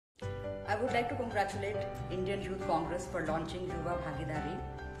would like to congratulate Indian Youth Congress for launching Yuva Bhagidaari,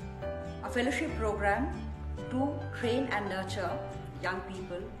 a fellowship program to train and nurture young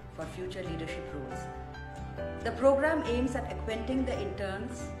people for future leadership roles. The program aims at acquainting the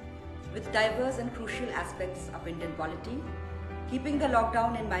interns with diverse and crucial aspects of Indian polity. Keeping the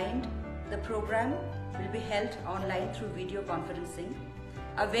lockdown in mind, the program will be held online through video conferencing,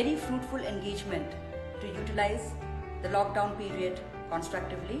 a very fruitful engagement to utilize the lockdown period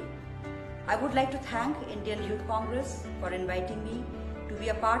constructively. I would like to thank Indian Youth Congress for inviting me to be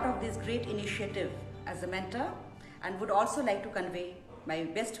a part of this great initiative as a mentor, and would also like to convey my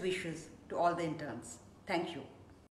best wishes to all the interns. Thank you.